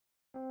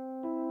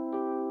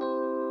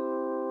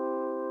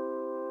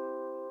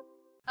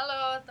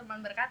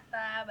teman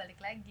berkata, balik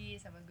lagi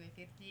sama gue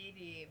Virgi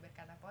di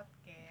Berkata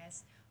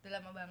Podcast.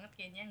 Udah lama banget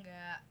kayaknya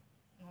nggak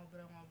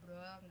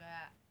ngobrol-ngobrol,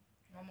 nggak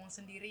ngomong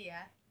sendiri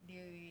ya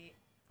di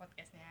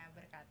podcastnya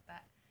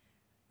Berkata.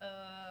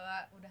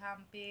 Udah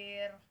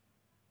hampir,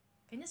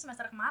 kayaknya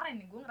semester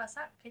kemarin nih, gue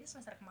ngerasa kayaknya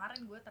semester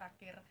kemarin gue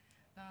terakhir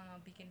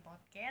bikin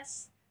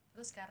podcast.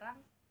 Terus sekarang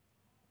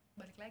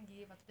balik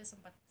lagi, waktu itu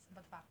sempat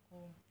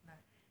vakum.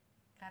 Nah,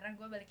 sekarang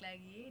gue balik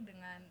lagi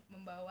dengan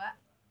membawa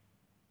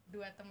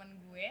dua teman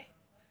gue,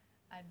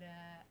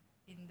 ada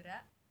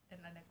Indra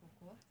dan ada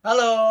Kuku.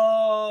 Halo.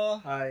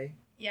 Hai.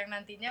 Yang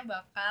nantinya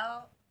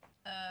bakal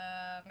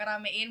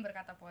ngeramein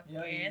Berkata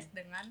Podcast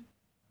dengan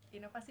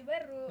inovasi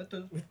baru.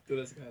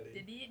 Betul sekali.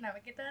 Jadi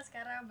nama kita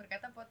sekarang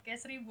Berkata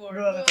Podcast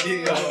Reborn.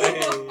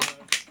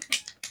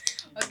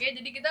 Oke,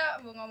 jadi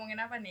kita mau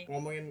ngomongin apa nih?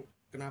 Ngomongin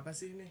kenapa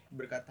sih nih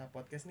Berkata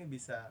Podcast nih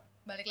bisa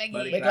Balik lagi.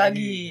 Balik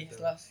lagi gitu.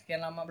 setelah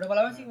sekian lama. Berapa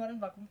lama sih kemarin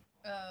vakum?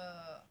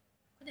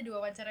 Kok jadi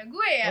wawancara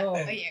gue ya? Oh.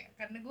 Iya,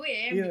 karena gue ya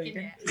yang bikin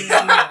ya.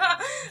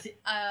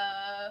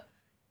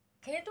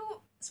 Kayaknya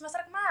tuh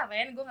semester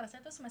kemarin gue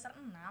ngerasa tuh semester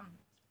 6.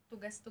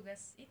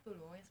 Tugas-tugas itu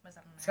loh yang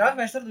semester 6. Sekarang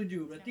semester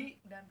 7, berarti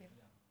udah hampir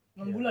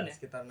 6 bulan ya?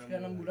 Sekitar 6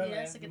 Sekitar 6 bulan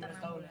iya, ya. sekitar 6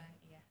 tahun. bulan.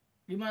 Iya.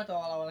 Gimana tuh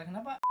awal-awalnya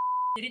kenapa?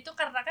 Jadi tuh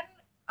karena kan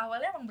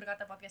awalnya emang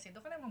Berkata Podcast itu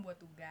kan emang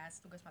buat tugas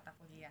mata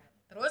kuliah.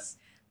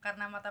 Terus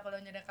karena mata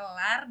kuliahnya udah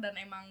kelar dan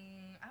emang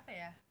apa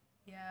ya?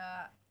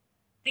 Ya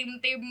tim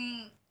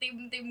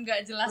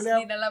gak jelas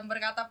udah, di dalam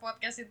Berkata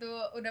Podcast itu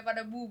udah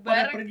pada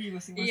bubar. Pada pergi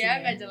masing-masing. Iya,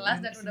 ya? gak jelas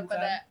dan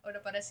Kesibukan. udah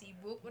pada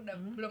sibuk,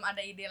 belum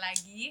ada ide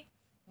lagi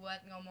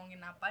buat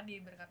ngomongin apa di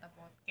Berkata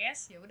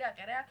Podcast. Ya udah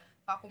akhirnya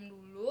vakum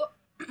dulu.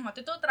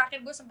 Waktu itu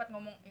terakhir gue sempat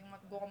ngomong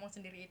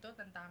sendiri itu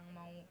tentang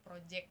mau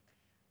project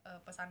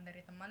pesan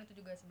dari teman,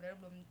 itu juga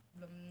sebenarnya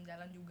belum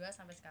jalan juga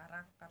sampai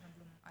sekarang karena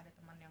belum ada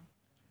teman yang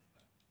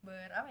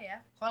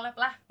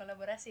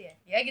kolaborasi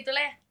ya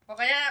gitulah ya.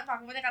 Pokoknya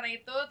vakumnya karena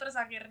itu. Terus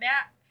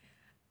akhirnya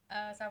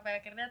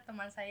sampai akhirnya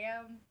teman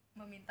saya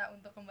meminta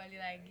untuk kembali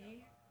lagi,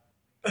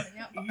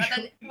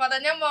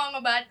 katanya mau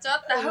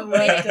ngebacot tapi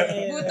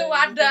butuh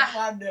wadah.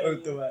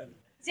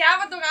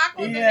 Siapa tuh ngaku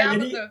tuh? Iya, Siapa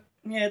jadi tuh?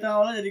 ini itu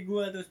awalnya dari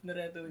gua tuh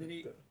sebenarnya tuh. Jadi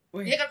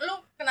Ya kan lu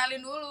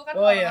kenalin dulu kan,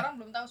 Oh, orang-orang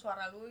belum tahu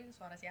suara lu,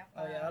 suara siapa.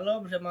 Oh ya, halo,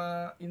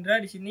 bersama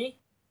Indra di sini.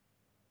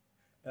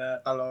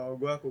 Kalau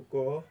gua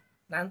Kuko.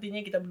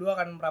 Nantinya kita berdua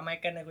akan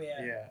meramaikan ya, gue ya.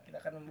 Iya.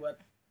 Kita akan membuat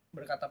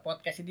Berkata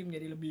Podcast ini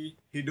menjadi lebih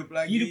Hidup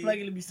lagi,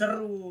 lebih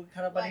seru.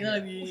 Harapan kita Iya.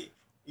 lebih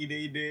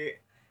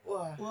ide-ide.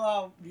 Wah,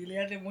 wow,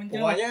 dilihat yang muncul.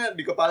 pokoknya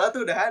di kepala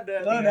tuh udah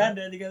ada. Oh, udah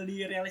ada, tinggal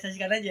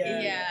direalisasikan aja.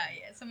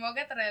 Iya,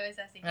 semoga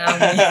terrealisasikan.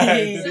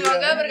 Amin.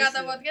 Semoga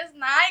Berkata Podcast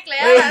naik lah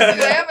ya,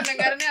 hasilnya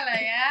pendengarnya lah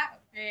ya.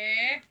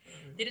 Oke.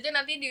 Jadi tuh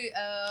nanti di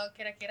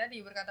kira-kira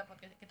di Berkata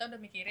Podcast kita udah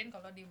mikirin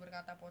kalau di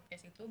Berkata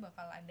Podcast itu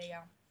bakal ada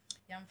yang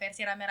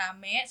versi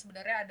rame-rame.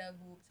 Sebenarnya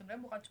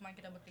sebenarnya bukan cuma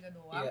kita bertiga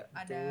doang. Iya,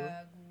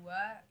 Ada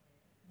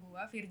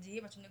gua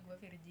Virgi, maksudnya gua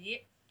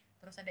Virgi.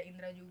 Terus ada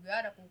Indra juga,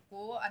 ada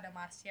Kuku, ada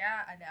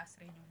Marsha, ada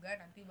Asri juga.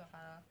 Nanti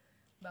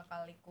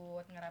bakal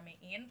ikut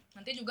ngeramein.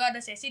 Nanti juga ada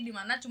sesi di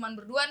mana cuman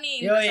berdua nih,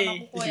 Indra sama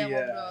Kuku yang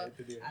ngobrol.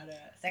 Itu dia. Ada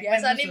segmen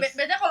Biasa nih, khusus.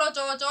 biasanya kalau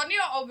cowok-cowok nih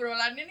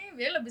obrolannya nih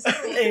biar lebih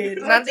seru.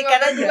 Kalau nantikan cuma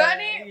aja. berdua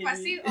nih Iya.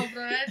 pasti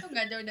obrolannya tuh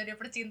nggak jauh dari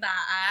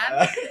percintaan,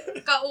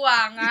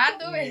 keuangan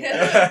tuh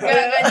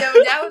nggak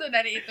jauh-jauh tuh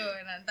dari itu.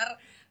 Nah, ntar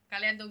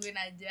kalian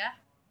tungguin aja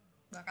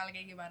bakal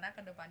kayak gimana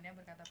ke depannya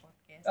Berkata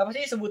Podcast. Apa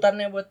sih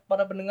sebutannya buat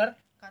para pendengar?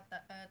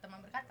 Teman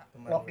berkata.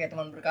 Oke,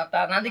 teman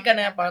berkata. Nantikan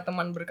ya para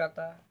teman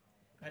berkata.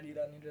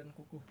 Hadiran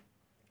Kuku.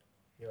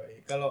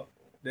 Yoi. Kalau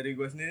dari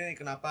gua sendiri nih,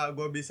 kenapa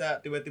gua bisa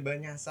tiba-tiba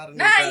nyasar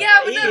nih? Nah,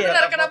 iya benar.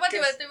 Berkata Kenapa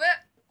Podcast. tiba-tiba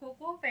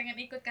Kuku pengen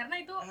ikut? Karena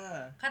itu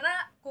karena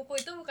Kuku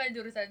itu bukan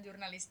jurusan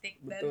jurnalistik.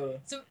 Betul.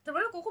 Dan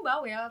sebenarnya Kuku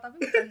bawel, tapi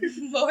bukan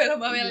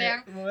bawel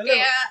yang Bawel.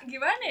 kayak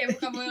gimana ya,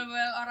 bukan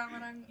bawel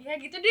orang-orang ya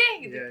gitu deh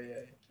gitu. Iya.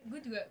 Gue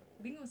juga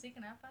bingung sih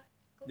kenapa.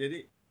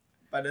 Jadi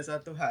pada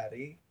suatu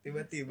hari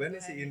tiba-tiba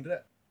nih si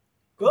Indra,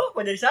 Kok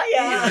dari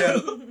saya? iya,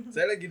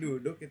 saya lagi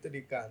duduk itu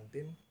di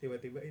kantin,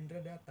 tiba-tiba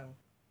Indra datang.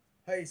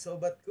 Hai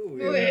sobatku.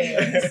 Weh,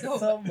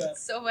 Sobat.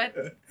 sobat.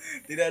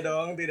 Tidak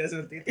dong, tidak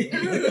seperti itu.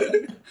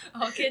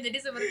 Oke, jadi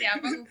seperti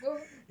apa Kuku?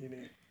 Ini,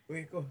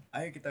 wih kok,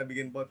 ayo kita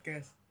bikin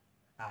podcast.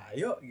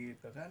 Ayo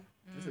gitu kan.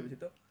 Terus habis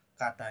itu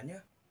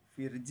katanya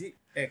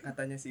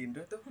si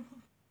Indra tuh,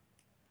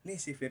 nih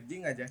si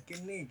Virgi ngajakin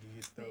nih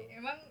gitu.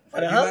 Emang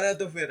Padahal- Gimana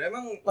tuh Vir?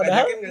 Emang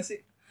Padahal- ngajakin gak sih?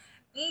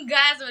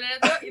 enggak, sebenarnya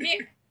tuh ini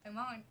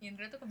emang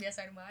Indra tuh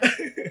kebiasaan banget.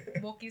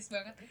 Bokis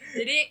banget.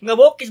 Jadi Enggak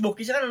bokis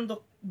kan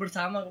untuk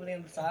bersama,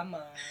 kepentingan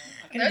bersama.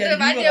 Akhirnya tapi jadi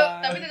tetap aja,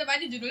 dua. tapi tetap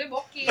aja judulnya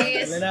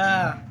bokis. Beda.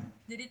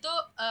 Jadi tuh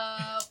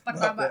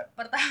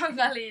pertama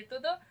kali itu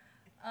tuh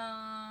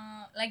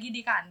lagi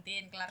di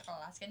kantin kelar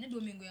kelas, kayaknya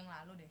 2 minggu yang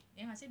lalu deh.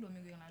 Ya nggak sih, 2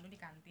 minggu yang lalu di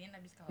kantin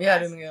habis kelas. Iya,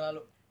 2 minggu yang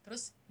lalu.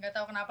 Terus nggak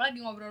tahu kenapa lagi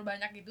ngobrol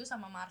banyak gitu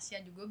sama Marsha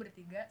juga,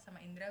 bertiga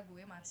sama Indra,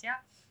 gue, Marsha.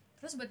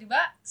 Terus tiba-tiba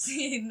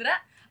si Indra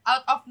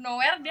out of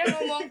nowhere dia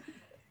ngomong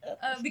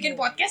bikin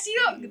podcast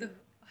yuk gitu.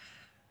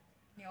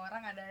 Nih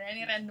orang ada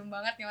ini random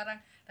banget nih orang.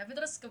 Tapi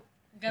terus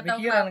nggak tahu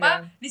Kepikiran, kenapa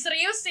kan?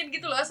 diseriusin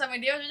gitu loh sama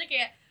dia, maksudnya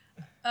kayak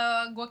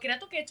gue kira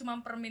tuh kayak cuma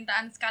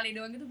permintaan sekali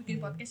doang gitu bikin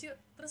podcast yuk,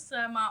 terus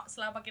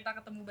selama kita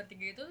ketemu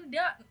bertiga itu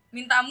dia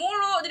minta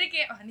mulu, jadi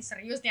kayak wah ini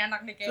serius nih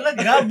anak nih Soalnya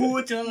kayak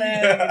gabut soalnya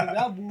gitu,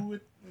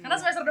 gabut. karena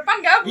semester depan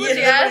gabut Iya,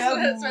 ya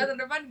gabut. semester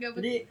depan gabut.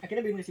 Jadi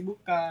akhirnya bikin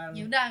kesibukan.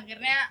 Ya udah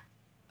akhirnya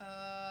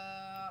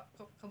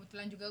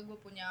kebetulan juga gue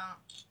punya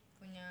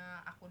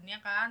akunnya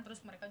kan, terus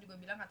mereka juga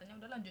bilang katanya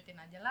udah lanjutin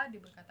aja lah di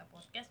Berkata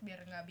Podcast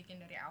biar nggak bikin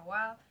dari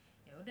awal.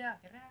 Ya udah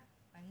akhirnya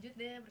lanjut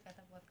deh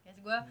Berkata Podcast.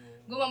 Gue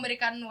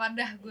memberikan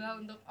wadah gue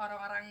untuk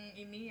orang-orang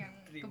ini yang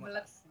Terima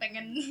kebelet kasih.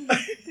 pengen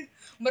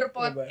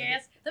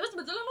berpodcast. Tapi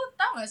sebetulnya lu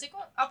tau gak sih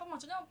kok apa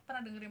maksudnya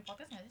pernah dengerin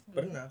podcast gak sih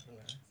sebelumnya? Pernah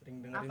sering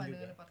dengerin Apa juga.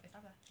 dengerin podcast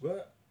apa? Gue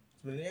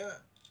sebenarnya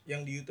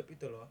yang di YouTube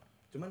itu loh,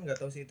 cuman nggak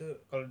tahu sih itu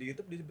kalau di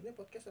YouTube disebutnya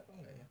podcast apa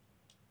enggak ya.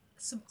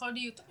 Kalau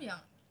di YouTube yang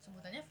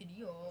sebutannya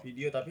video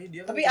Tapi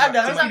dia Tapi kan ada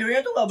kan cuma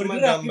videonya tuh gak cuma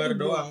bergerak gambar gitu,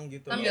 bro. doang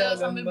gitu. sambil Iya,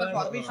 sambil gambar,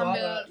 berpodcast tapi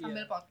sambil suara, iya.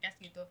 sambil podcast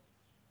gitu.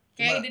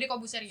 Kayak Cuma Deddy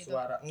Kobuser gitu.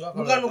 Suara enggak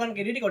Bukan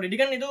kayak Didi. Kalau Didi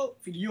kan itu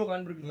video kan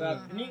bergerak.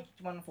 Hmm. Ini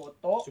cuman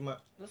foto, cuma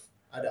terus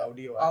ada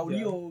audio aja.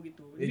 audio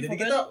gitu. Ya, jadi fotonya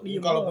kita tuh diem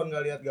kalaupun doang.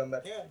 nggak lihat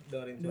gambarnya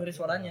dengerin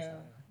Suaranya.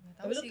 Nggak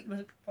tahu Tapi itu sih.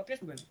 masuk podcast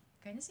bukan?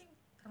 Kayaknya sih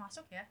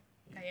termasuk ya.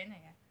 Kayaknya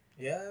ya.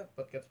 Ya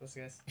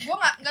podcast. Gue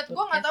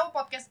nggak tahu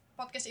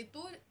podcast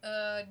itu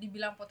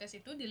dibilang podcast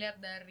itu dilihat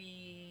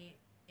dari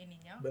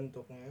ininya,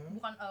 Bentuknya,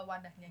 bukan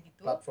wadahnya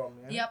gitu.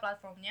 platformnya. Iya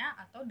platformnya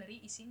atau dari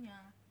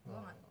isinya. Gue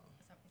Oh. nggak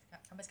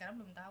sampai sekarang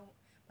belum tahu.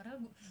 Padahal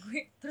gue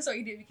terus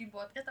ide bikin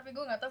podcast tapi gue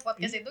nggak tahu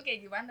podcast itu kayak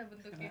gimana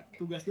bentuknya.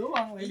 Tugas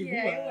doang kayak Iya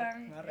dibuat emang.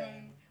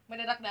 kemarin.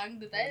 Mendadak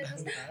dangdut aja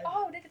terus.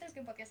 Oh udah kita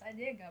bikin podcast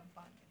aja ya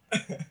gampang.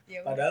 Ya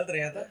udah. Padahal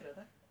ternyata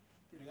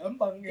Tidak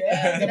gampang ya.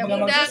 Tidak Gampang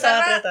mudah susah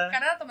karena ternyata.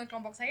 karena teman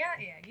kelompok saya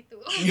ya gitu.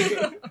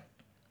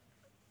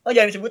 Oh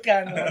jangan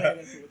disebutkan.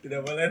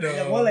 tidak boleh dong.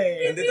 Tidak boleh.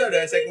 Nanti tuh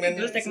ada segmen,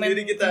 Terus segmen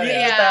sendiri kita. sendiri.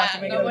 Iya, kita,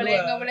 segmen nggak boleh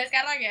kedua. nggak boleh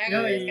sekarang ya,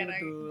 nggak boleh Yoi, sekarang.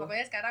 betul.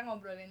 Pokoknya sekarang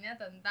ngobrolinnya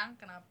tentang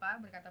kenapa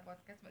Berkata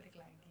Podcast balik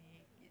lagi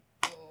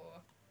gitu.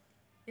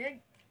 Ya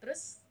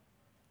terus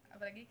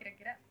apalagi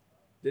kira-kira?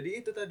 Jadi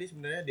itu tadi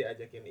sebenarnya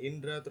diajakin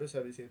Indra, terus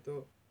habis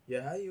itu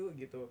ya ayo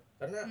gitu.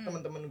 Karena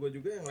teman-teman gue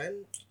juga yang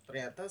lain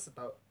ternyata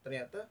setelah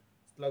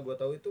gue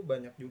tahu itu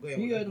banyak juga yang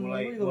Iya, udah mulai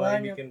temen-temen juga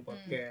banyak. bikin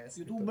podcast.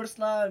 gitu. YouTubers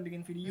lah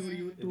bikin video di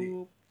Hmm.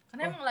 YouTube.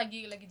 Karena emang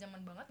lagi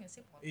zaman banget nggak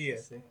sih podcast? Iya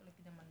tuh? sih.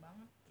 Lagi zaman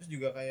banget. Terus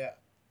juga kayak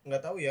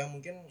nggak tahu ya,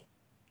 mungkin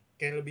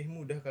kayak lebih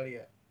mudah kali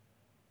ya.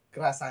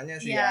 Kerasanya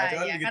sih Iya, ya,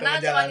 cuman iya. begitu Karena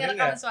cuma ngejalanin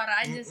ngerekam ya. suara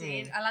aja Mm-mm. sih.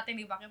 Alat yang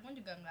dipakai pun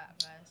juga nggak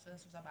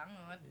susah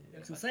banget.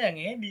 Yang susah yang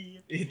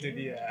edit. Itu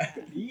dia.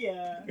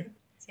 Iya.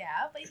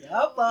 Siapa itu?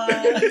 Siapa?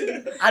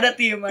 Ada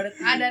tim. Ada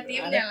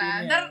timnya lah.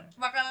 timnya. Ntar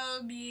bakal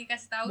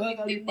dikasih tahu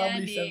Bakal timnya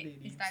dipublish di nanti di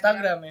Instagram.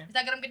 Instagram ya.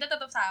 Instagram kita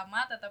tetap sama,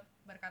 tetap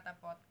Berkata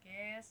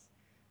Podcast.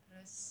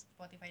 Terus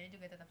Spotify-nya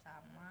juga tetap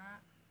sama.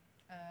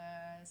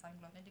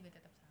 SoundCloud-nya juga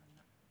tetap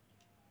sama.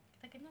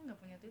 Kita kayaknya nggak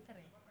punya Twitter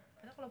ya.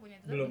 Kita kalau punya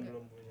Twitter juga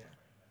belum punya.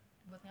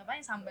 buat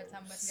ngapain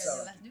sambat-sambat nggak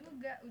jelas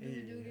juga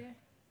ujung-ujungnya.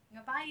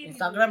 Ngapain?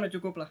 Instagram ya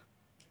cukup lah.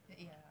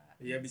 Gitu. Iya.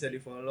 Iya, bisa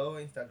di-follow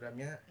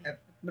Instagramnya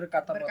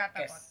Berkata Berkata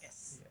podcast.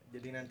 Podcast. Ya,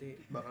 jadi nanti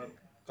bakal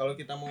kalau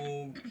kita mau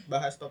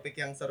bahas topik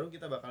yang seru,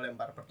 kita bakal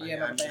lempar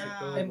Iya, pertanyaan di makanya.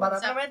 situ. Lempar apa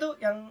Bisa. namanya tuh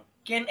yang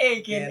Q&A.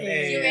 Q&A.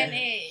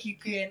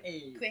 Q&A.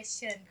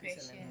 Question.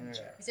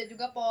 Iya. Bisa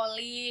juga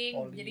polling.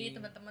 Polling. Jadi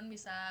teman-teman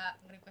bisa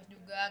nge-request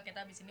juga.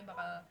 Kita di sini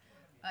bakal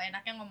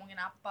enaknya ngomongin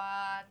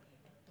apa gitu.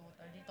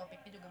 Tadi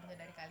topiknya juga bisa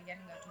dari kalian,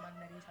 nggak cuma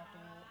dari satu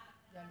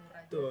jalur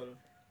aja. Betul.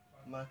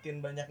 Makin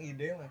banyak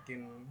ide, makin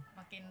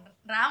Makin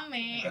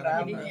rame Makin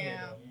rame. jadinya.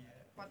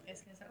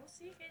 Podcastnya seru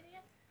sih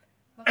kayaknya.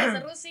 Bakal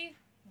seru sih.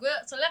 Gue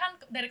soalnya kan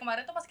dari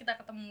kemarin tuh pas kita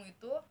ketemu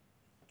itu,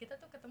 kita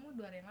tuh ketemu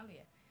 2 hari yang lalu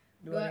ya.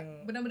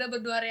 Benar-benar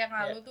berdua hari yang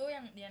lalu tuh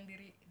yang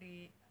di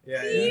ya,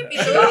 Pip ya.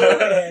 itu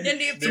yang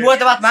di Sebuah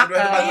tempat Sebuah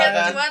makan. tempat iya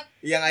makan. cuma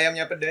Yang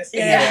ayamnya pedas.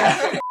 Iya.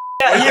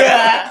 Iya.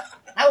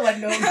 Tahuan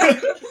dong.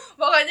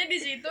 pokoknya di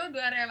situ 2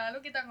 hari yang lalu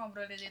kita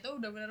ngobrol di situ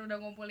udah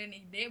ngumpulin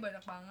ide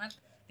banyak banget,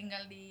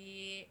 tinggal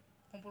di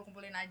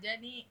kumpulin aja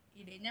nih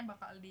idenya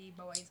bakal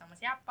dibawain sama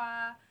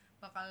siapa,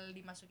 bakal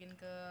dimasukin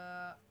ke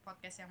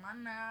podcast yang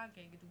mana,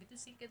 kayak gitu-gitu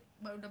sih.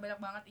 Udah banyak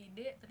banget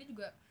ide. Tadi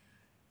juga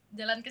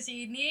jalan ke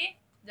sini,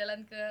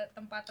 jalan ke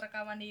tempat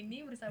rekaman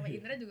ini bersama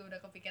Indra juga udah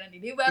kepikiran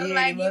ide baru Iya,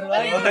 lagi. baru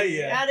Pokoknya Oh,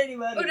 iya. Ada di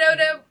baru.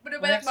 udah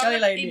banyak sekali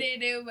banget lah ide.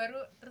 ide-ide baru,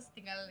 terus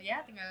tinggal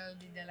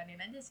dijalanin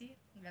aja sih.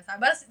 Nggak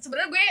sabar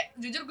sebenarnya, gue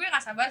jujur gue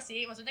nggak sabar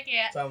sih, maksudnya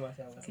kayak Sama.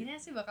 kayaknya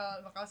sih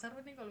bakal seru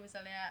nih kalau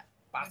misalnya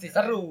Pasti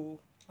beneran. seru.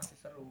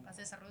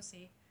 Pasti seru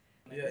sih.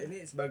 Ya,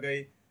 ini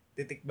sebagai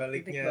titik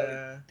baliknya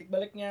Titik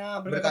baliknya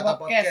Berkata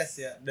podcast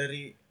ya.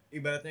 Dari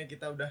ibaratnya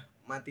kita udah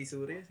mati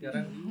suri,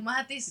 sekarang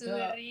Mati Kita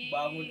suri,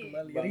 bangun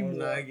kembali. bangun Reborn.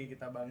 lagi,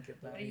 kita bangkit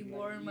lagi.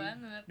 reborn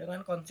banget. Dengan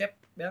konsep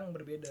yang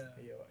berbeda.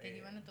 Iya, Kayak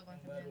gimana tuh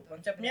konsepnya Baru. tuh?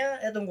 Konsepnya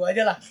ya tunggu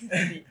aja lah.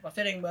 Nanti pasti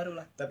ada yang baru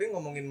lah. Tapi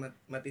ngomongin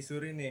mati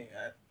suri nih,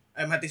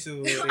 mati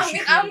suri.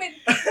 Amit.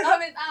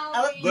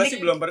 Gua sih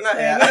belum pernah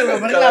ya. Gue juga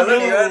pernah, Kalau lu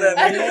bro. gimana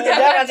nih? Aduh,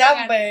 Jangan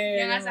sampai.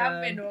 Jangan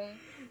sampai dong.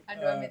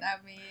 Aduh,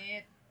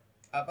 amit.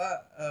 Apa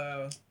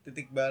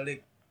titik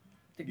balik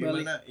Titik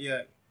balik. gimana ya,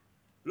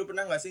 lu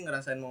pernah nggak sih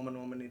ngerasain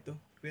momen-momen itu,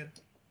 Fir?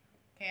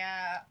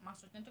 Kayak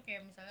maksudnya tuh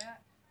kayak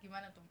misalnya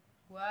gimana tuh,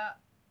 gua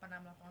pernah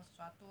melakukan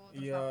sesuatu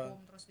terus Iya.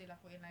 vakum terus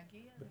dilakuin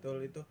lagi.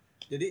 Betul itu.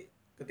 Jadi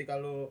ketika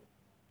lu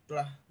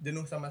telah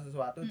jenuh sama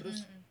sesuatu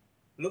terus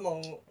lu mau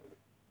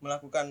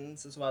melakukan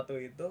sesuatu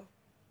itu,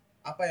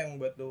 apa yang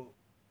buat lu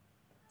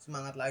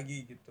semangat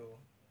lagi gitu?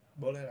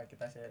 Boleh lah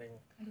kita sharing.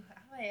 Aduh,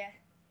 apa ya?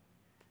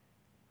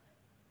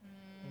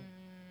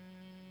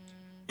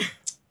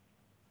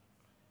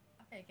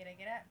 Apa ya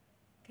kira-kira?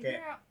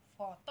 Kayaknya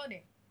foto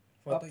deh.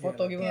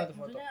 Foto gimana Kayak tuh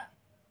foto? maksudnya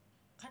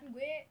kan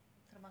gue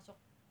termasuk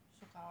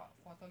suka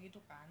foto gitu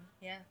kan.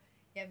 Ya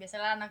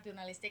biasalah anak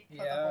jurnalistik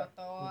Iya.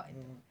 foto-foto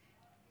itu.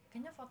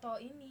 Kayaknya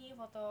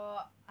foto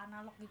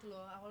analog gitu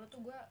loh. Awalnya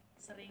tuh gue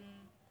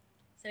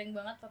sering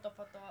banget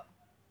foto-foto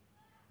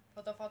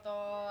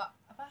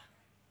apa?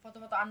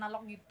 Foto-foto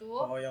analog gitu.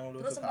 Oh, yang lu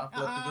Terus suka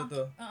upload itu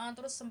tuh.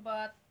 Terus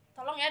sempat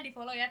tolong ya di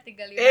follow ya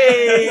 35.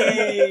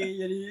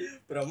 Jadi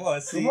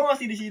Promosi. semua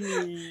masih di sini.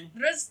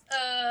 Terus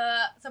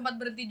sempat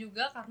berhenti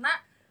juga karena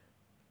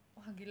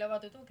wah gila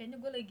waktu itu kayaknya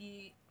gue lagi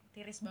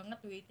tiris banget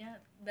duitnya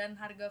dan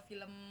harga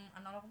film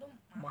analog tuh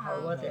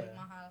Mahal banget ya?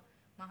 mahal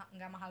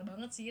nggak mahal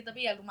banget sih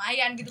tapi ya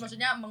lumayan gitu,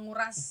 maksudnya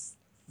menguras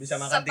Bisa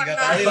makan 3 setengah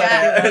kali ya,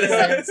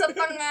 lah.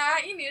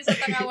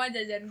 setengah uang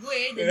jajan gue.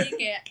 Jadi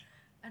kayak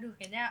aduh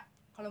kayaknya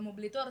kalau mau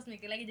beli tuh harus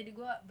mikir lagi, jadi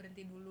gue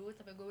berhenti dulu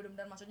sampai gue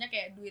benar-benar maksudnya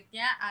kayak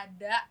duitnya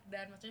ada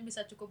dan maksudnya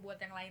bisa cukup buat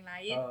yang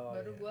lain-lain, Oh,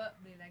 baru iya. gue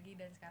beli lagi.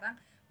 Dan sekarang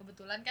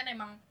kebetulan kan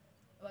emang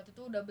waktu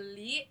itu udah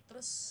beli,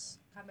 terus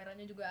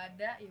kameranya juga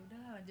ada, ya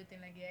udah lanjutin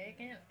lagi aja.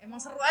 Kayaknya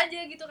emang seru aja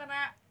gitu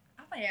karena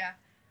apa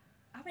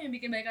yang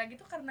bikin baik lagi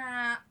tuh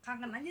karena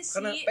kangen aja sih.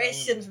 Karena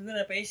passion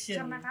sebenarnya passion.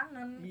 Karena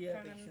kangen, Iya,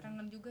 passion.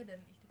 kangen juga dan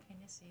itu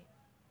kayaknya sih.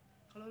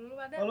 Kalau lu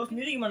ada? Kalau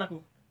sendiri gimana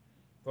ku?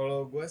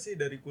 Kalau gua sih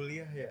dari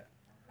kuliah ya.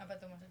 Apa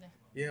tuh maksudnya?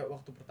 Ya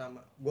waktu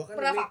pertama. Gua kan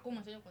Pernah ini vakum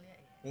maksudnya kuliah?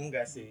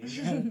 enggak sih.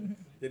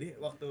 Jadi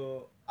waktu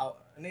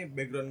ini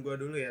background gua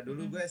dulu ya.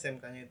 Dulu gua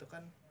SMK-nya itu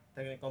kan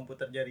teknik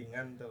komputer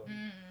jaringan tuh.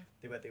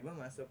 Tiba-tiba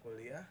masuk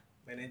kuliah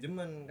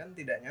manajemen, kan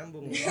tidak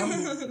nyambung.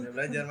 Udah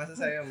belajar, masa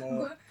saya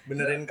mau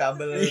benerin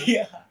kabel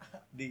Iya.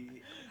 di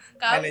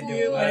Kabel,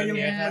 manajemen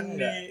ya. ya kan?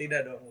 Enggak,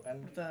 tidak dong kan.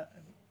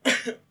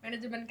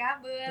 manajemen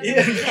kabel.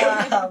 Iya.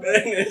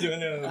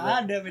 Manajemen.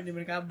 Ada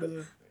manajemen kabel.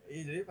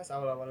 Iya, jadi pas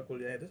awal-awal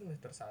kuliah itu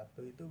semester 1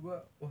 itu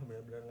gua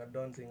benar-benar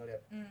ngedown sih ngeliat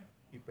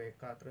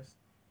IPK,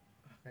 terus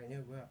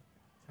kayaknya gua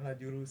salah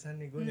jurusan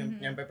nih. Gua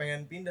nyampe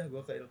pengen pindah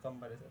gua ke Ilkom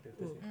pada saat itu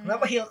sih.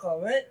 Kenapa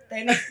Hilkom?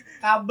 Teknik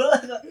kabel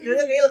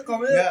dia ke Hilkom.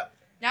 Enggak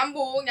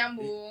Nyambung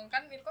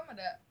kan Ilkom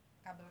ada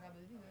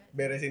kabel-kabel juga.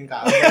 beresin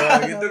kabel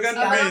gitu kan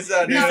Sama bisa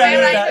di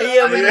kamera itu,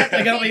 Iya, kamera benar. TV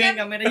Pegang-pegang kan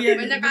kamera iya.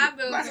 banyak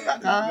kabel tuh.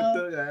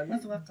 betul kan.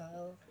 Masuk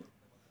akal.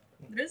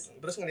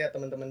 Terus Ngeliat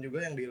teman-teman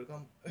juga yang di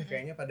Ilkom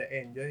kayaknya pada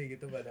enjoy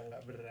gitu, pada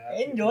nggak berat.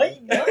 Enjoy.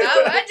 tahu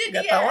aja Enggak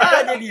dia. tahu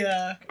aja dia.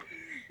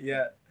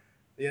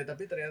 Iya,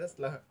 tapi ternyata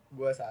setelah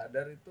gua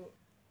sadar itu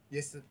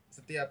ya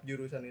setiap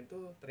jurusan itu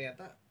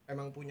ternyata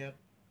emang punya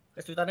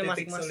Kesulitannya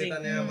titik masing-masing.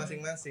 kesulitannya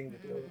masing-masing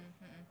gitu.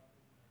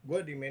 Gue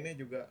di mana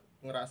juga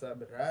ngerasa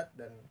berat,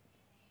 dan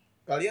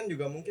kalian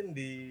juga mungkin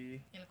di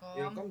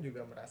Ilkom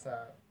juga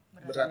merasa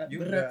berat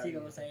juga. Berat sih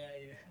kalau saya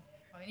ya.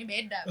 Oh ini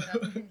beda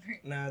berarti.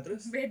 Nah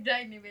terus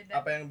beda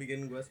apa yang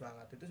bikin gue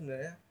semangat itu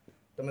sebenarnya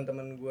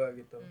teman-teman gue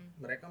gitu.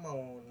 Mereka mau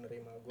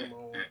nerima gue,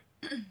 mau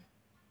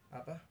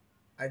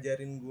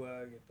ajarin gue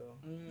gitu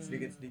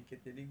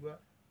sedikit-sedikit. Jadi gue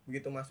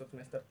begitu masuk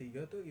semester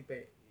 3 tuh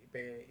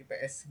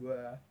IPS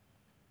gue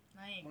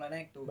Mulai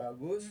naik tuh.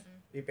 bagus,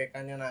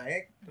 IPK-nya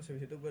naik, terus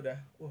habis itu gue udah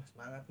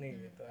semangat nih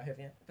gitu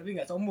akhirnya. Tapi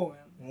enggak sombong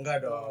kan. Enggak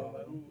dong.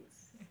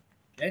 Bagus.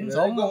 Kayaknya Sebenarnya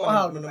sombong gua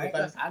mahal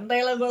menemukan santai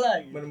lah gue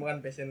lagi. menemukan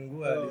passion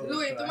gue. Lu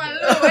itu mah lu,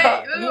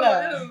 Enggak.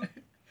 lu.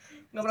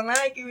 Enggak pernah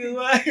naik IPK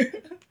gue.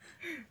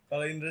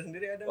 Kalau Indra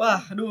sendiri ada?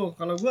 Wah, aduh,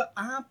 kalau gue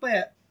apa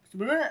ya?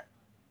 Sebenarnya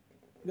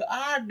enggak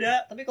ada,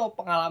 tapi kalau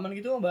pengalaman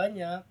gitu mah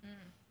banyak.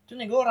 Cuman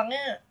ya gue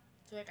orangnya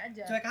cuek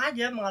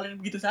aja, mengalir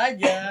begitu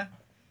saja.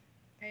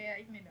 Kayak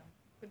ini dong,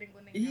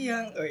 kuning-kuning.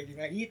 Iya,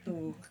 enggak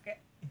gitu.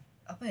 Kayak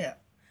apa ya?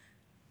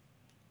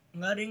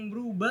 Enggak ada yang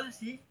berubah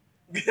sih.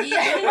 Iya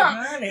emang.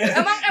 Gimana ya?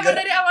 Emang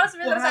dari awal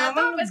semester 1 Pengalaman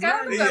sampai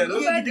sekarang tuh iya, gak lu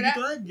berubah,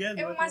 gitu-gitu Dra. aja. gua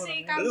Emang tuh masih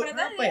orangnya. kampret Lu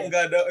aja. apa ya?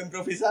 Enggak ada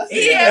improvisasi.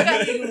 Iya kan,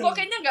 kok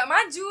kayaknya gak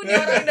maju nih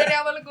orang dari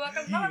awal gua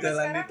kenal sampai Jalan di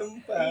sekarang.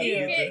 tempat Iya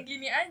gitu. kayak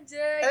gini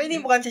aja. Tapi ini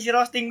bukan sesi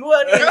roasting gua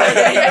nih.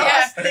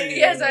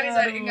 Iya sorry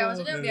Aduh. enggak,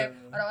 maksudnya biar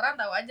orang-orang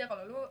tahu aja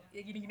kalau lu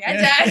ya gini-gini Iya.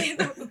 aja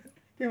gitu.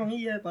 Emang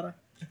iya parah.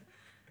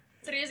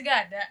 Serius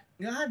gak ada?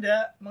 Enggak ada,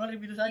 mengalir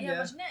begitu saja. Iya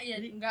maksudnya ya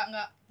Jadi- enggak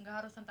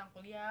harus tentang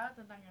kuliah,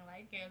 tentang yang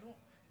lain kayak lu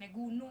naik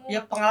gunung.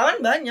 Ya atau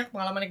pengalaman banyak,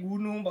 pengalaman naik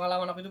gunung,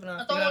 pengalaman aku itu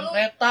pernah Atau jalan lu-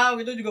 kereta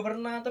gitu juga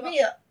pernah, tapi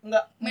ya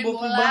enggak main membawa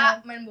bola,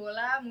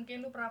 perubahan. mungkin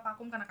lu pernah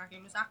vakum karena kaki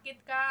lu sakit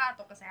kah,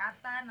 atau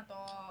kesehatan,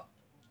 atau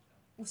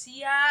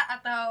usia,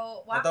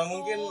 atau waktu. Atau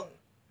mungkin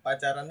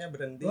pacarannya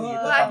berhenti Oh, gitu,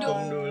 waduh. vakum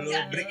dulu,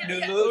 Ya, break ya,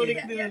 dulu ya,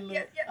 gitu. ya,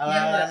 ya, ya. Ala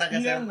Enggak, anak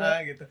enggak, SMA enggak.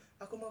 gitu.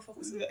 Aku mau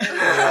fokus enggak.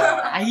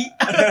 Tai.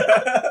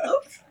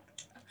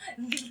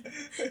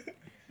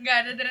 Nggak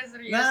ada dress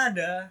serius. Nggak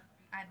ada.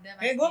 Ada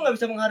pasti. Kayak gue nggak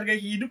bisa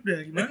menghargai hidup dah,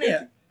 gimana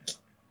ya?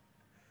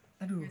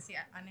 Aduh. Nggak sih,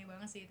 aneh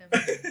banget sih tapi.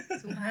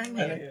 Sumpah aneh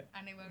banget.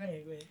 Aneh banget.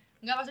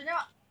 Nggak, maksudnya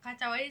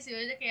kacau aja sih,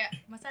 aja kayak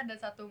masa ada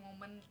satu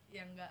momen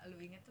yang nggak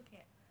lu inget tuh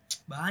kayak.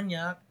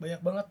 Banyak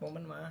banget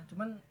momen mah.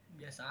 Cuman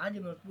biasa aja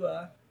menurut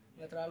gua.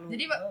 Nggak terlalu.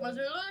 Jadi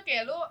maksud lu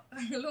kayak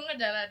lu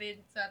ngejalanin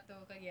suatu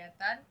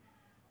kegiatan,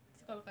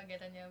 terus kalau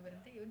kegiatannya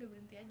berhenti ya udah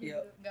berhenti aja Iya.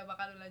 gitu. Nggak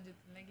bakal lu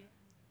lanjutin lagi.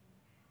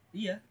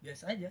 Iya,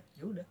 biasa aja.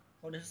 Ya udah.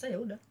 Kalau udah selesai ya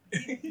udah.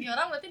 Ini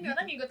orang berarti ini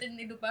orang ngikutin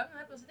hidup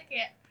banget, maksudnya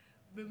kayak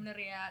bener-bener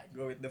ya.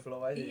 Go with the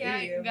flow aja.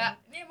 Iya, enggak.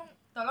 Ini emang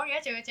tolong ya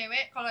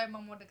cewek-cewek kalau emang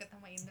mau deket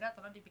sama Indra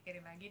tolong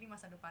dipikirin lagi nih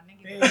masa depannya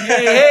gitu.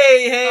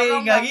 Hey,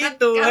 Tolong nggak banget,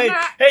 gitu.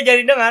 karena- Hey,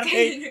 jangan dengar.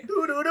 Hey,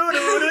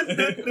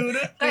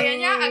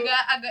 Kayaknya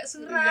agak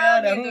suram Enggak,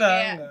 gitu enggak,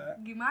 kayak enggak.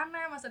 gimana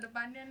masa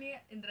depannya nih,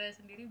 Indra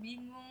sendiri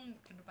bingung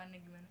ke depannya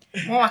gimana.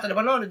 Mau masa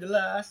depan lo udah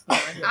jelas.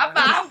 Tenang aja.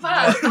 Apa?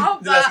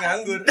 Jelas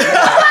nganggur.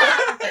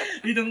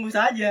 Ditunggu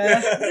saja.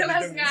 Jelas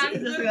Jelas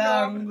nganggur.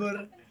 nganggur.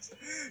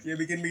 Ya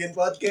bikin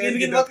podcast.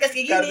 Bikin gitu. podcast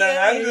kayak gini Karena ya.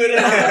 nganggur.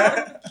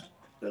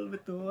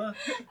 Betul.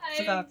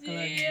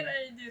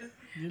 Anjir.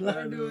 Gila.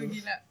 Aduh,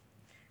 gila.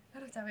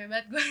 Aduh, capek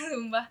banget gue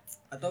sumpah.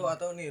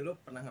 Atau nih lu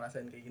pernah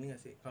ngerasain kayak gini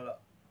gak sih? Kalau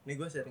nih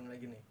gue sharing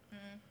lagi nih.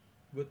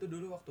 Gue tuh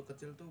dulu waktu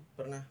kecil tuh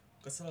pernah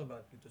kesel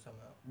banget gitu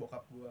sama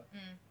bokap gue.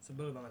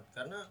 Sebel banget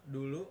karena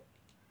dulu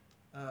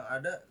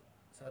ada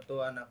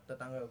satu anak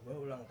tetangga gue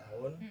ulang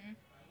tahun.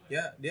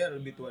 Ya dia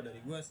lebih tua dari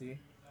gue sih.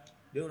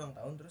 Dia ulang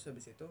tahun terus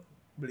habis itu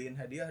beliin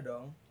hadiah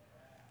dong.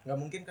 Nggak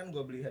mungkin kan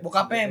gue beli hadiah.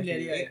 Bokapnya yang beli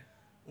hadiah ya?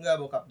 Nggak,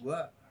 bokap gue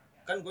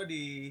kan gue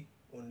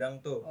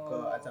diundang tuh ke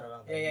acara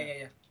ulang tahun.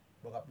 Iya.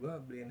 Bokap gue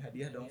beliin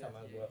hadiah dong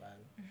sama gue kan.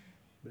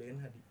 Beliin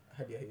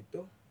hadiah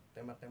itu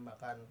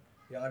tembak-tembakan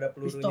yang ada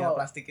pelurunya Pistol.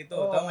 plastik itu,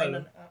 Oh, tau nggak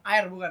lu?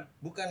 air bukan?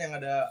 Bukan yang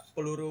ada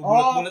peluru Oh.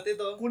 bulat-bulat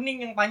itu. Kuning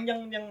yang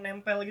panjang yang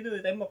nempel gitu di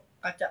tembok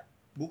kaca.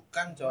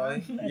 Bukan coy,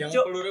 yang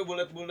Cuk. peluru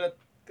bulat-bulat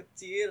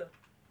kecil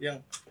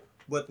yang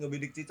buat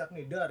ngebidik cicak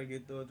nih dar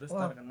gitu, terus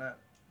Wah. ntar kena.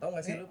 Tau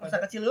gak sih lu Masa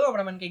pada? kecil lu gak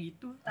pernah main kayak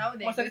gitu? Tahu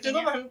deh. Masa kecil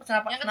lu kayaknya. main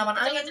yang senapan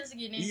angin. kecil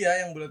segini. Iya,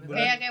 yang bulat-bulat.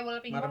 Kayak bola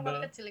pingpong Marble.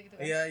 tapi kecil gitu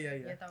kan. Iya. Iya,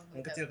 tahu, Yang tahu.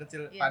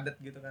 kecil-kecil Iya. padat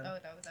gitu kan. Tahu.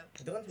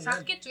 Itu kan sebenarnya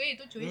Sakit cuy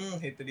itu cuy.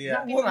 itu dia.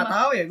 Sakit. Gua gak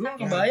tahu ya, gua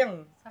Sakit. kebayang.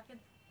 Sakit.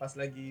 Pas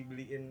lagi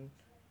beliin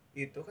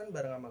itu kan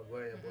bareng sama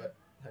gue ya buat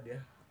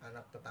hadiah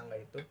anak tetangga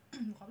itu.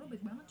 Muka lu baik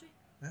banget cuy.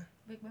 Hah?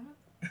 Baik banget.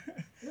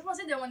 Itu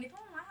maksudnya zaman itu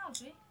mahal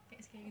cuy. Kayak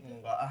gitu.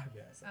 Enggak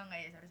biasa. Oh enggak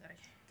ya, sorry.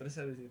 Terus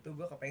habis itu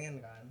gue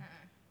kepengen kan,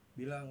 Heeh.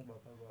 bilang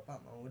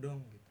bapak mau dong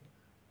gitu.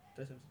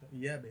 Terus habis itu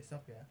iya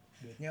besok ya,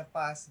 duitnya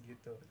pas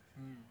gitu.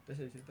 Terus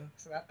habis itu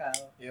Serakal.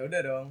 ya udah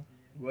dong,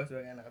 gue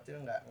sebagai anak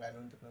kecil nggak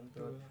nuntut.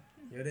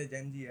 Ya udah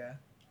janji ya,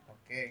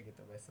 oke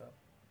gitu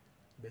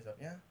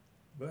besoknya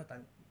gue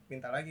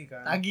minta lagi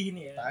kan. Tagih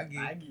nih ya.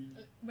 Tagih.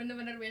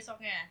 Bener-bener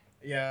besoknya.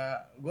 Ya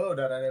gue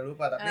udah rada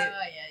lupa tapi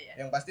Oh iya.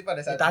 yang pasti pada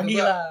saat Tagih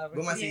itu lah.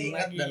 gue masih Pasti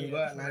ingat nagih, dan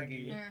gue pasti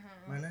nagih. Heeh.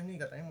 Mana nih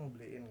katanya mau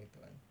beliin gitu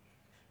kan,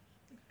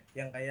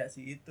 yang kayak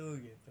si itu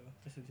gitu.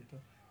 Terus habis itu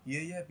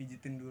iya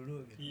pijitin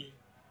dulu gitu. Iya.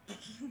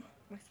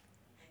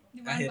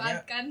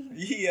 Dimanfaatkan.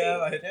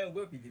 Akhirnya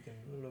gue pijitin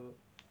dulu.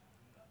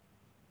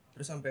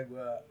 Terus sampai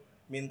gue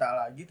minta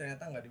lagi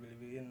ternyata nggak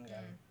dibeli-beliin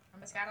kan.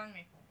 Sampai sekarang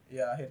nih.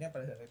 Ya akhirnya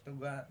pada saat itu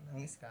gue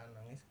nangis kan.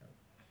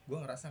 Gue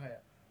ngerasa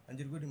kayak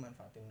anjir gue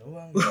dimanfaatin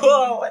doang gitu.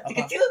 Wow, Apa?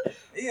 kecil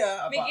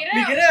Iya apa?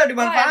 mikirnya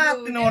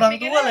dimanfaatin waduh, orang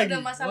mikirnya tua lagi.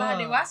 Udah masalah Wah,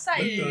 dewasa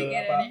ya Betul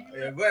mikirnya apa? nih.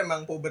 Ya gue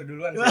emang puber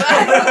duluan sih.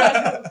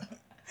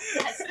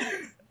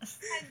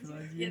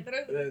 Ya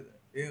terus.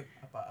 Iya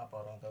apa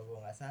orang tua gue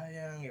nggak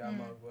sayang ya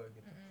sama gue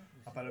gitu.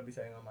 Apa lebih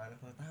sayang sama anak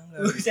tetangga?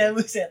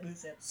 Buset.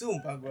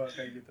 Sumpah gue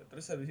kayak gitu.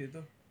 Terus habis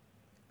itu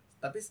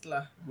tapi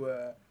setelah gue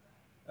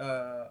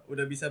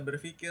udah bisa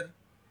berpikir,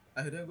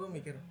 akhirnya gue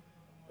mikir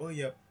oh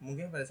iya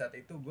mungkin pada saat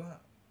itu gue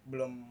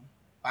belum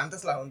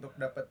pantas lah untuk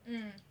dapat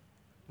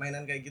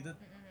mainan kayak gitu.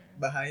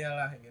 Bahaya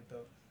lah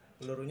gitu,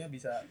 pelurunya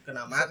bisa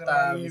kena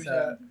mata,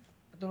 bisa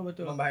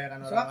betul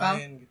membahayakan Masuk orang akal.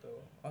 lain gitu.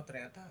 Oh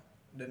ternyata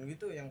dan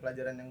gitu yang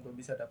pelajaran yang gue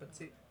bisa dapet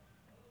sih,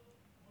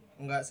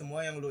 nggak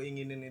semua yang lu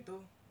inginin itu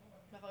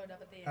Bakal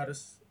dapetin.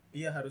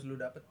 harus lu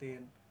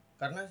dapetin,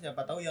 karena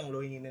siapa tahu yang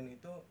lu inginin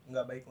itu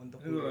nggak baik untuk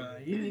lu. Wah,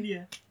 ini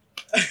dia.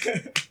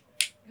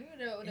 Ini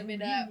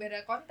udah beda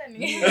konten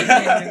nih.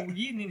 Yang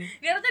begini nih.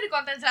 Ini harusnya di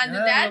konten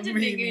selanjutnya aja nih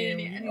begini, kayaknya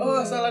nih. begini.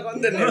 Oh salah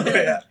konten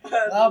ya.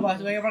 Apa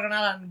sebagai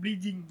perkenalan,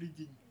 bridging.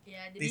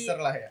 Ya jadi Teaser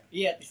lah ya.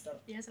 Iya, teaser.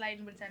 ya selain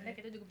bercanda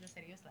kita juga bisa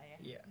serius lah ya.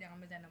 Iya. Jangan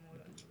bercanda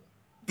mulu.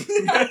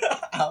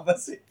 Apa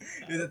sih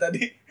itu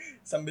tadi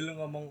sambil lu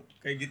ngomong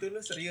kayak gitu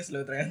lu serius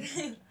lu ternyata.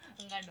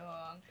 Enggak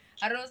dong.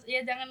 Harus ya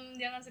jangan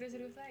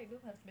serius-serius lah, itu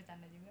harus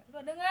bercanda juga. Lu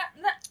ada enggak?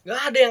 Enggak.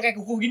 Gak ada yang kayak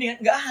kuku gini kan?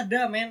 Gak ada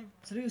men,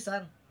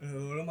 seriusan.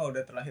 Lu mah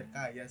udah terlahir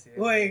kaya sih.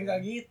 Woi, gak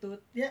gitu.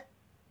 Ya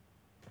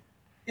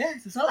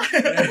susah lah.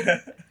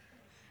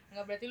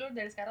 Enggak, berarti lu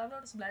dari sekarang lu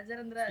harus belajar,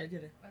 Andra.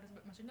 Belajar ya?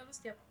 Maksudnya lu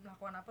setiap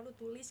melakukan apa lu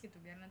tulis gitu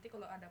biar nanti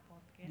kalau ada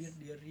podcast.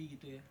 Diary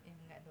gitu ya. Ya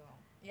enggak dong.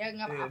 Ya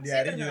enggak apa-apa Di sih.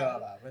 hari terserah juga lu. nggak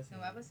apa-apa sih. Enggak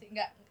apa-apa sih.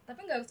 Enggak, tapi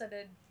enggak usah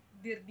ada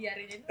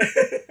diarinya itu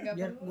nggak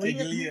Biar perlu. gue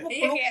inget, Geli ya? gue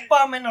Iya, kayak- lupa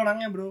men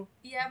orangnya bro.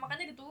 Iya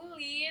makanya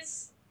ditulis.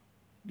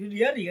 Di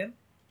diary kan?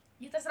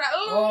 Ya terserah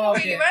lu Oh, kayak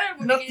oke. gimana mau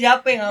Menurut bikin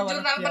siapa yang awal?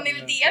 jurnal Siapa?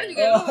 penelitian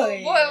juga Oh, lu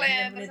iya, boleh jurnal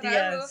terserah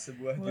penelitian. lu.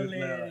 Sebuah Boleh,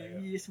 jurnal ya.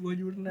 iya sebuah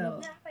jurnal.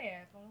 Menurutnya apa ya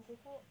kalau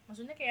kuku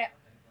maksudnya kayak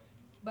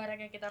barang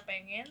yang kita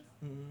pengen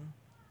Hmm.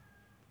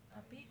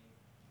 tapi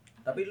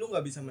Tapi lu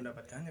nggak bisa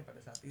mendapatkannya pada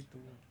saat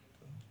itu.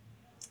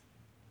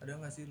 Ada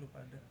nggak sih lu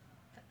pada?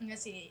 enggak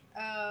sih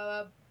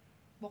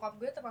bokap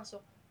gue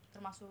termasuk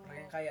Orang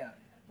yang kaya.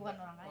 bukan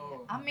orang kaya.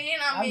 Oh. Amin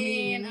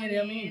Amin, amin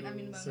iya, amin amin.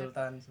 amin banget.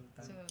 Sultan.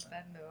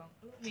 Sultan dong.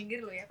 Lu minggir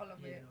lu ya kalau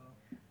Iya.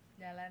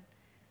 jalan.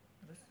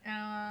 Terus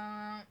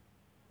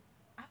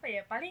apa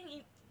ya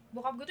paling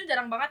bokap gue tuh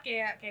jarang banget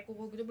kayak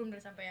kuku gitu belum dari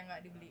sampai yang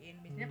nggak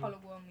dibeliin. Biasanya kalau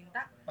gue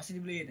minta Pasti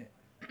dibeliin ya?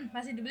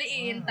 masih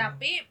dibeliin Wah.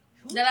 tapi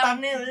dalam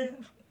Sultannya.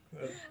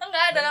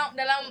 enggak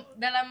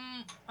dalam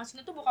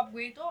maksudnya tuh bokap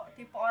gue itu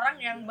tipe orang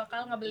yang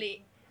bakal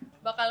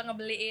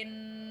ngebeliin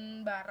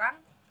barang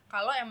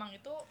kalau emang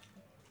itu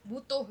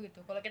butuh gitu.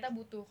 Kalau kita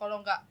butuh,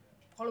 kalau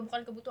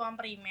bukan kebutuhan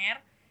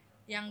primer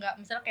yang enggak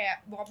misalnya kayak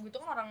bokap gue itu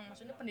kan orang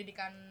maksudnya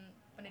pendidikan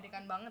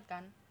banget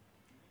kan.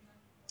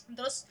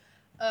 Terus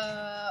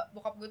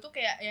bokap gue tuh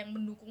kayak yang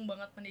mendukung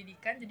banget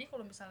pendidikan. Jadi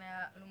kalau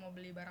misalnya lu mau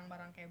beli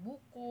barang-barang kayak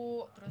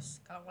buku, terus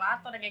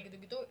kalkulator kayak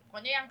gitu-gitu,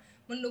 pokoknya yang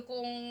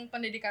mendukung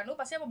pendidikan lu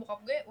pasti sama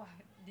bokap gue, wah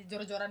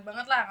jor-joran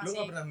banget lah Lu ngasih.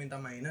 nggak pernah minta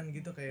mainan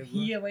gitu kayak gue?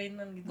 Iya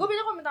mainan gitu. Gue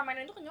biasanya kalau minta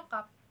mainan itu ke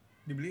nyokap.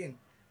 Dibeliin?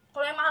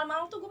 Kalau yang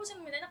mahal-mahal tuh gue pasti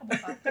mintanya ke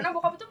bokap. Karena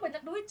bokap itu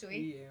banyak duit cuy.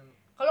 Iya.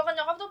 Kalau ke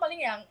nyokap tuh paling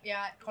yang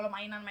ya kalau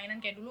mainan-mainan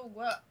kayak dulu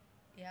gue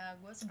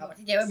Apa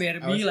sih cewek Barbie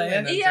Apa sih lah ya?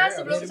 mainan? iya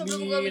cewek, sebelum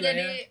gue Barbie lah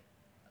menjadi ya.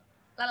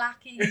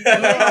 lelaki gitu.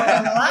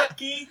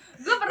 Laki.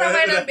 Gue pernah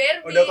mainan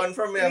Barbie. Udah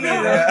confirm ya Iya.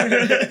 beda.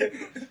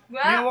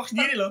 Dia ngewok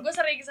sendiri loh. Gue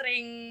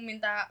sering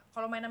minta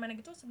kalau mainan-mainan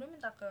gitu sebelum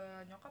minta ke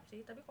nyokap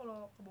sih, tapi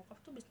kalau ke bokap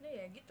tuh biasanya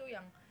ya gitu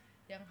yang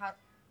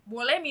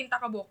boleh minta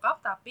ke bokap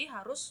tapi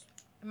harus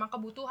emang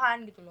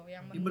kebutuhan gitu loh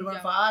yang Yang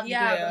bermanfaat gitu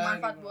iya, ya.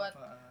 bermanfaat yang buat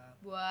bermanfaat.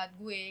 buat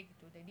gue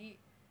gitu. Jadi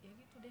ya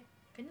gitu deh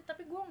kayaknya,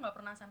 tapi gue nggak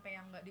pernah sampai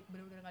yang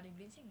bener-bener nggak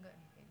dibeliin sih, enggak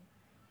nih kayaknya.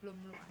 Belum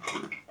ada.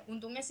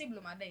 Untungnya sih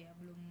belum ada ya,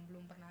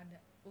 belum pernah ada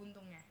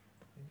untungnya.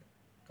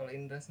 Kalau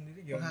Indra sendiri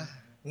gimana?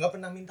 Nggak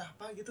pernah minta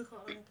apa gitu ke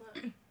orang tua?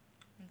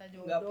 Minta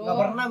Nggak jodoh.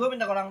 pernah gue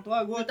minta ke orang tua.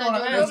 Gue Minta tuh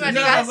orangnya jodoh nggak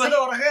enggak, dikasih. gue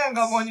tuh orangnya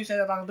nggak mau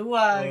nyusahin orang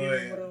tua Oh, gitu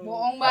iya. bro.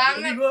 Bohong Jadi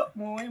banget. gue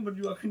maunya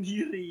berjuang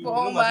sendiri.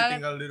 Bohong Lu masih banget.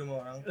 tinggal di rumah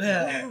orang tua.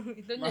 Lah,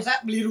 Itu masa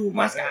beli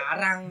rumah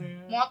sekarang?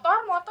 motor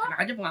Anak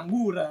aja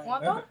pengangguran.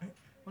 motor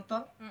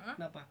Motor? Heeh.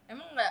 Kenapa?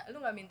 Emang lu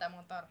nggak minta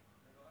motor?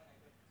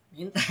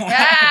 Minta.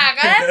 Ya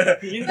kan?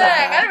 Minta.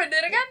 Nah, kan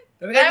bener kan?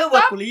 Tapi kan itu buat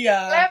Laptop,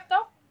 kuliah.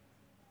 Laptop.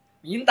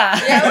 Minta.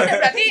 Ya udah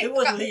berarti Itu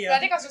buat kuliah.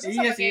 berarti kasusnya Iya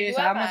sama sih, kayak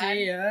gua sama kan. sih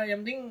ya. Yang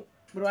penting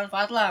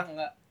bermanfaat lah,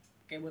 enggak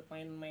kayak buat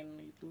main-main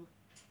gitu.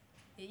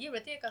 Ya, iya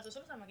berarti kasus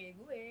lu sama kayak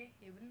gue.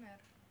 Ya benar.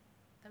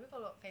 Tapi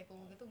kalau kayak gue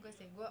gitu enggak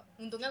sih. Gua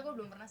untungnya gue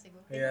belum pernah sih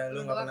gue. Iya,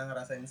 lu nggak pernah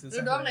ngerasain susah.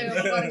 Lu doang deh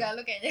keluarga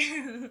lu kayaknya.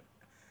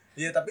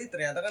 Iya, tapi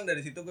ternyata kan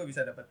dari situ gue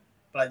bisa dapat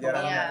pelajaran.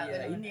 Iya, lah. Iya,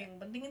 benar. ini yang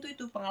penting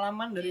itu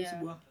pengalaman dari Iya.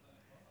 sebuah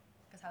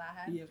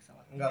Kesalahan. iya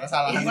kesalahan. Nggak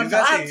kesalahan Bukan juga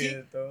kesalahan sih sih.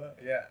 itu.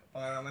 Ya,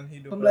 pengalaman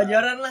hidup.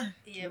 Pembelajaran lah.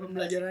 Iya, Ada benar.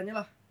 pembelajarannya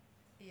lah.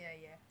 Iya,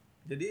 iya.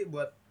 Jadi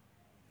buat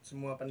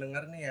semua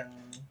pendengar nih yang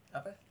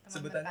apa Teman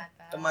sebutannya?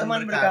 berkata. Teman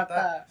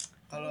berkata.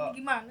 Kalau Ini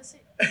gimana sih?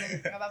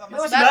 Enggak apa-apa, Ini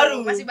masih baru.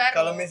 masih baru.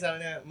 kalau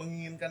misalnya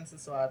menginginkan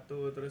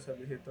sesuatu terus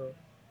habis itu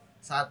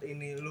saat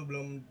ini lu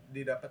belum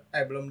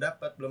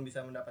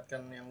bisa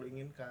mendapatkan yang lu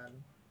inginkan,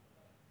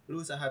 lu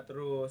usaha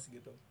terus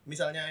gitu.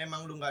 Misalnya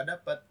emang lu nggak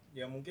dapat,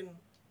 ya mungkin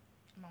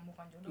emang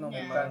bukan Emang jodohnya.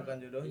 emang bukan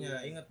jodohnya.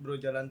 Ingat bro,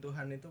 jalan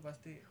Tuhan itu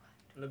pasti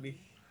lebih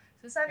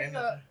Susah nih Enak.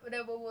 kalau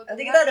udah bobo.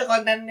 Nanti kita ada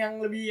konten yang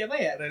lebih apa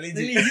ya?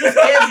 religi. Religius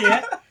kayaknya sih ya.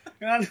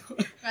 Dengan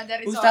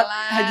ngajarin Ustadz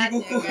sholat. Haji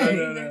Kuku. ya kan?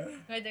 Bener.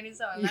 Ngajarin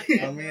sholat.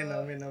 ya, Amin bro.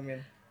 amin.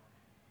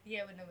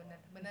 Iya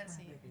benar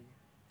sih.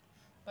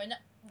 Banyak,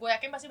 gue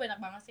yakin pasti banyak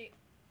banget sih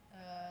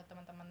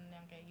teman-teman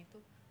yang kayak gitu.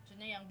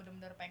 Maksudnya yang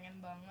benar-benar pengen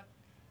banget,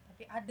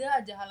 tapi ada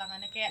aja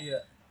halangannya kayak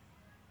Iya.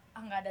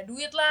 nggak ada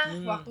duit lah,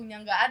 waktunya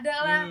nggak ada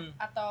lah,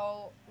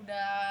 atau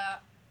udah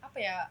apa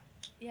ya?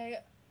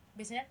 Ya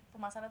biasanya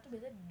permasalahan tuh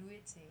biasanya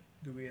duit sih.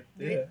 Duit.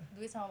 Duit, Iya.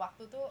 duit sama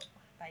waktu tuh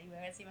tai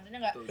banget sih.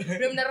 Maksudnya nggak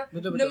benar-benar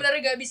Betul. benar-benar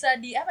nggak bisa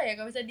di apa ya?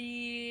 Nggak bisa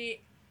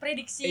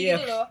diprediksi Iya.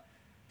 gitu loh.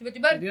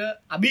 Tiba-tiba Dia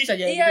habis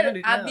aja iya, gitu kan,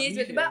 duitnya habis,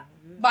 tiba-tiba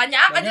ya.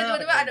 banyak aja Banyak.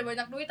 tiba-tiba ada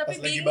banyak duit tapi Pas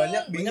lagi bingung.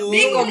 banyak, bingung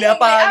mau beli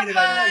apa gitu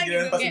kan.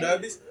 Giliran pas Kayak- udah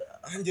habis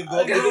anjir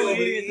gua belum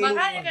beli itu.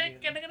 Makanya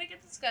kadang-kadang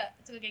kita suka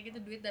kayak gitu,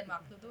 duit dan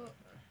waktu tuh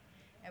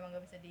emang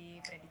gak bisa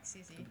diprediksi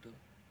sih. Betul.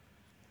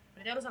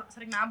 Berarti harus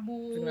sering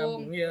nabung. Sering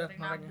nabung, iya, sering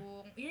makanya.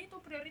 nabung. Iya itu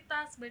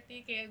prioritas, berarti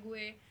kayak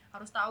gue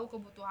harus tahu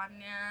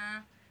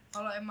kebutuhannya.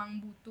 Kalau emang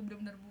butuh,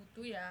 benar-benar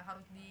butuh ya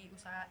harus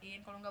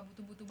diusahain. Kalau nggak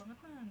butuh-butuh banget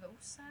mah nggak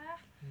usah.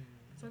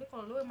 Soalnya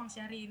kalau lu emang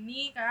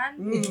ini kan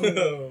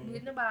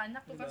duitnya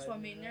banyak tuh kan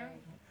suaminya.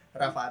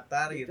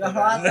 Rafathar gitu.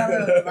 Rafathar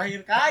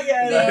terakhir kaya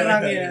Iya,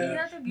 orang ya.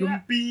 Iya tuh gila.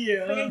 Gempi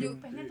ya.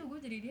 Pengen tuh gue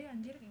jadi dia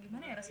anjir kayak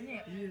gimana ya rasanya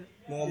ya? Iya.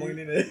 Mau ngomongin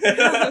ini.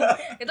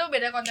 Itu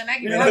beda konten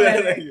lagi. Beda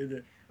konten. Gitu.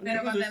 Beda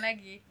konten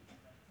lagi.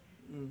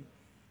 Hmm.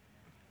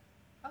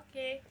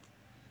 Oke.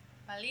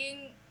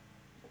 Paling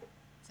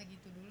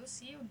segitu dulu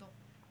sih untuk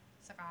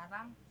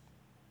sekarang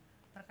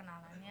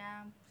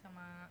perkenalannya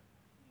sama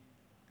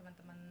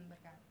teman-teman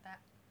berkata.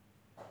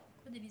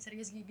 Kok jadi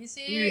serius gini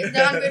sih?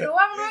 Jangan gue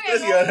doang dong yang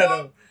Terus gimana ngomong.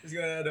 dong? Terus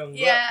gimana dong?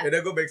 Iya. Yaudah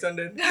gue backsound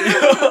deh.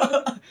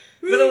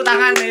 Gue tepuk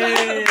tangan nih.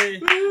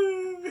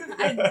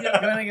 Anjir.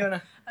 Gimana?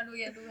 Aduh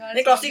ya Tuhan.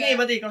 Ini closing nih semoga-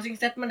 berarti, closing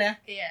statement ya.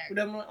 Iya.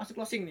 Udah masuk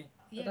closing nih.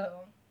 Iya Atau-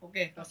 dong.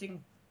 Oke, closing.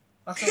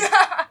 Langsung.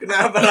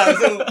 Kenapa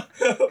langsung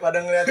pada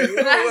ngeliatin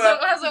gue?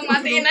 Langsung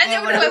matiin aja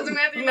udah langsung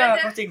matiin Enggak,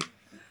 aja. closing.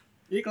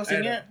 Jadi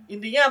closingnya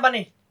intinya apa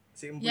nih?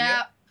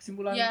 Ya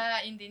Kesimpulan.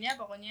 ya intinya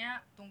pokoknya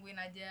tungguin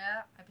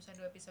aja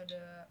episode-episode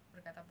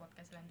berkata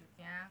podcast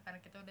selanjutnya karena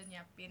kita udah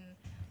nyiapin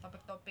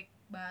topik-topik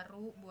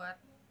baru buat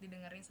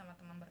didengerin sama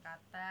teman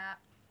berkata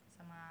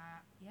sama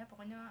ya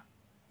pokoknya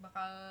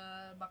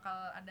bakal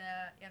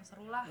ada yang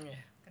seru lah Iya.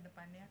 ke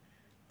depannya.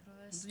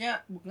 Terus Maksudnya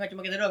nggak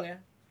cuma kita doang ya.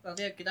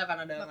 Nanti kita akan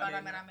ada Bakal ngadain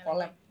rame-rame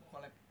collab.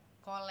 collab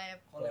Collab.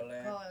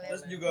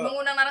 Terus juga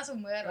mengundang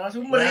narasumber.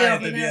 Narasumber Nah, ya,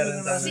 itu dia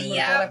rencana.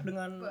 Siap. collab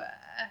dengan Wah,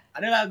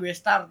 adalah gue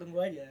star, tunggu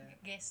aja.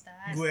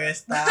 gestar. gue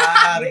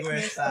star.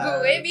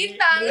 Gue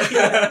bintang.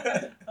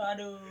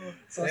 Aduh,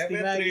 Saya posting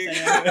lagi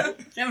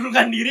Patrick. saya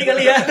melukan diri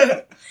kali ya.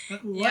 Nggak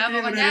kuat Ya, ya,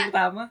 pokoknya dari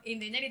pertama.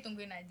 Intinya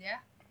ditungguin aja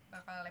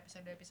bakal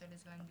episode-episode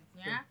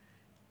selanjutnya.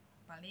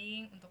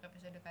 Paling untuk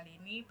episode kali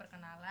ini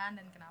perkenalan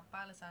dan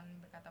kenapa Lesan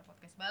Berkata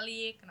Podcast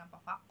balik, kenapa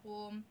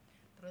vakum.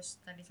 Terus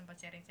tadi sempat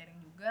sharing-sharing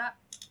juga.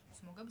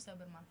 Semoga bisa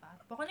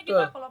bermanfaat. Pokoknya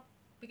kita Betul. kalau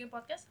bikin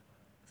podcast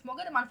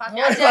semoga ada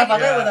manfaatnya Oh, aja.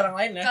 manfaatnya gitu. buat orang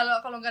lain ya.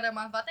 Kalau nggak ada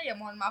manfaatnya ya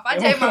mohon maaf Ya,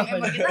 aja mohon emang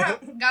maaf kita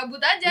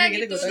gabut aja Iya, kita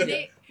gitu. gabut aja. Jadi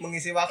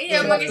Mengisi waktu. iya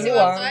Mengisi mengisi waktu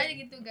waktu luang. aja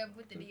gitu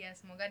gabut. Jadi ya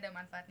semoga ada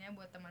manfaatnya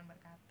buat teman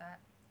berkata.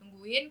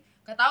 Tungguin.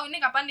 Gak tahu ini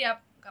kapan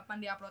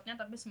diuploadnya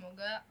tapi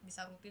semoga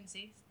bisa rutin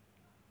sih.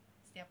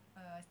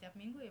 Setiap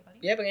minggu ya paling.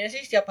 Ya pengennya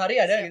sih setiap hari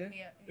ada gitu.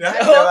 Iya. Ya,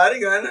 tiap hari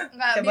gimana?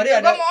 Enggak, Setiap hari biar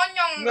ada. gua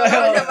monyong Enggak.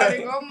 kalau setiap hari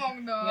ngomong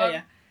dong. Enggak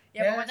ya.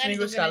 Ya, pokoknya seminggu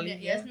ditungguin sekali. aja.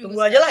 Ya, seminggu tunggu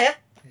sekali. aja lah ya.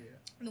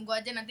 Tunggu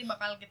aja nanti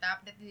bakal kita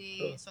update di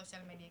Tuh.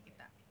 sosial media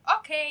kita.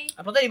 Oke.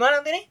 Uploadnya di mana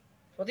nanti nih?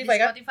 Spotify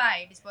kan?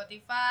 Di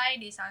Spotify,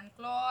 di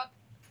SoundCloud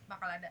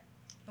bakal ada.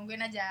 Tungguin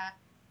aja.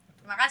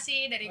 Terima kasih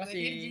dari gue Terima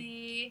kasih.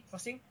 Dirji.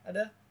 Closing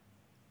ada.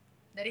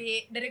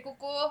 Dari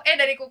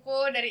Kuku,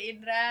 dari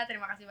Indra.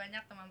 Terima kasih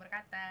banyak teman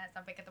berkata.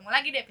 Sampai ketemu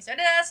lagi di episode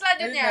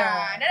selanjutnya.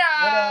 Dadah. Dadah.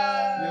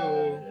 Dadah. Yo.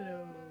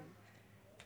 Dadah.